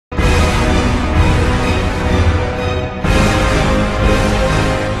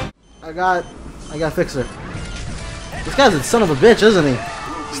I got Fixer. This guy's a son of a bitch, isn't he?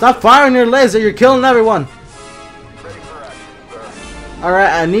 Stop firing your laser, you're killing everyone.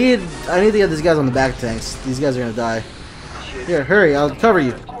 Alright, I need to get these guys on the back tanks. These guys are gonna die. Here, hurry, I'll cover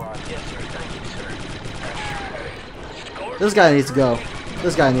you. This guy needs to go.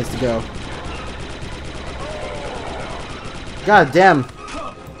 This guy needs to go. God damn.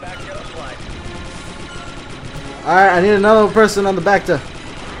 Alright, I need another person on the back to.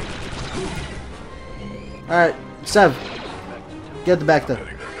 Alright, Sev. Get the back to.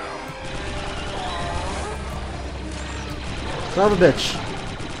 Son of a bitch.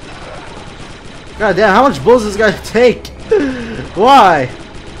 God damn, how much bullets does this guy take? Why?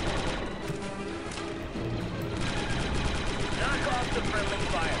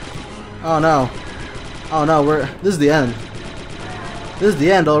 Oh no. Oh no, this is the end. This is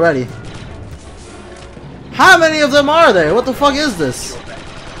the end already. How many of them are there? What the fuck is this?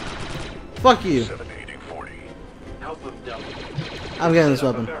 Fuck you. I'm getting this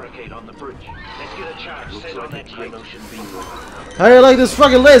weapon. How do you like this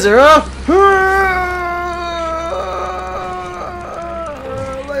fucking laser, huh?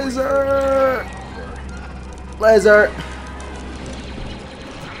 Laser! Laser!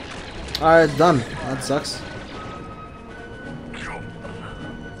 Alright, done. That sucks.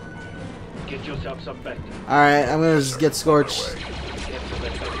 Alright, I'm gonna just get scorched.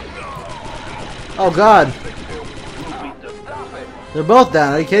 Oh god! They're both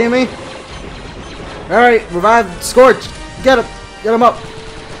down, are you kidding me? Alright, revive Scorch! Get him! Get him up!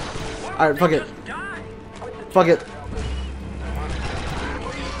 Alright, fuck it. Fuck it.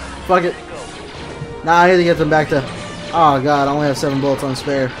 Fuck it. Nah, I need to get them back to. Oh god, I only have 7 bullets on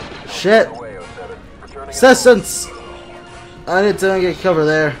spare. Shit! Assistance! I need to get cover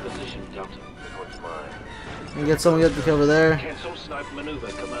there. And get someone get the cover there.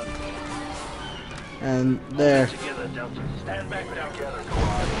 And there.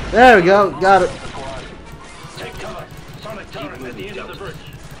 There we go, got it.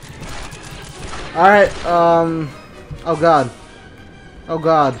 Alright, oh god. Oh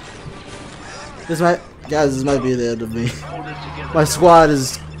god. This might be the end of me. My squad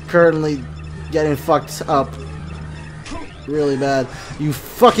is currently getting fucked up. Really bad. You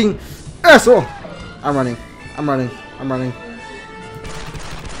fucking asshole! I'm running. I'm running. I'm running.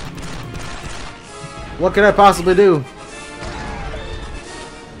 What can I possibly do?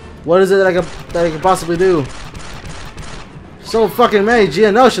 What is it that I can possibly do? So fucking many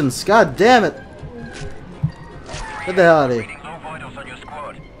Geonosians. God damn it. Get the hell out of here.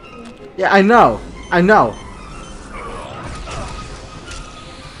 Yeah, I know. I know.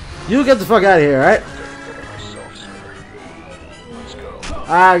 You get the fuck out of here, right?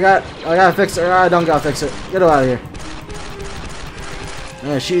 I gotta fix it. I don't gotta fix it. Get out of here. I'm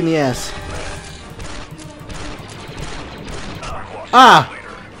gonna shoot in the ass. Ah!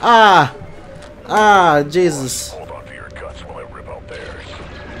 Ah! Ah! Jesus.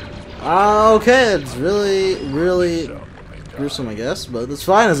 Okay, it's really gruesome, I guess, but it's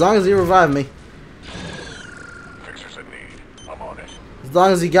fine as long as he revived me. As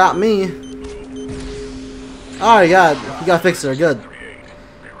long as he got me. Oh, he got Fixer. Good.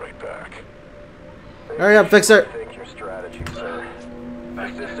 Hurry up, Fixer.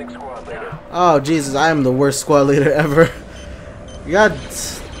 Oh Jesus, I am the worst squad leader ever. You got.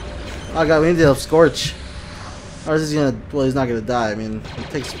 Oh god, we need to help Scorch. Or is he gonna? Well, he's not gonna die. I mean, it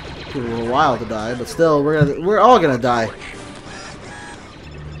takes people a while to die, but still, we're all gonna die.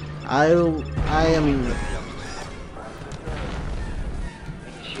 I am.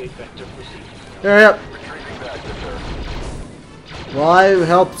 Hurry up.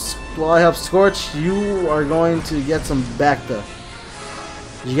 While I help Scorch, you are going to get some Bacta.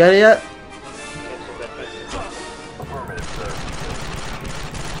 Did you get it yet?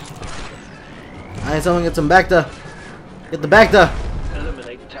 I need someone to get some Bacta. Get the Bacta.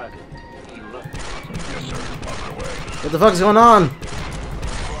 What the fuck's going on?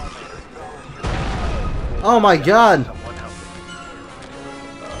 Oh my god.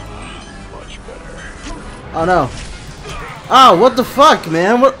 Oh no. Oh, what the fuck,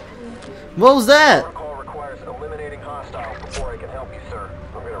 man? What was that?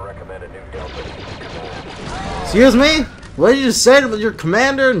 Excuse me? What did you say to your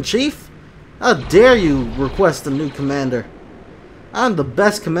commander-in-chief? How dare you request a new commander? I'm the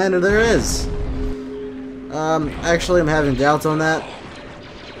best commander there is. Actually, I'm having doubts on that.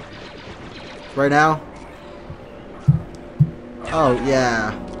 Right now. Oh,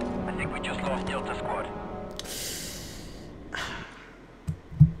 yeah. I think we just lost Delta Squad.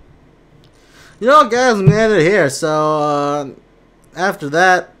 You know, guys, I'm gonna end it here. So, after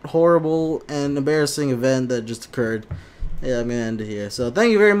that horrible and embarrassing event that just occurred, yeah, I'm gonna end it here. So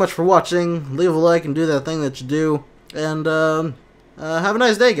thank you very much for watching. Leave a like and do that thing that you do. And have a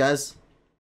nice day, guys.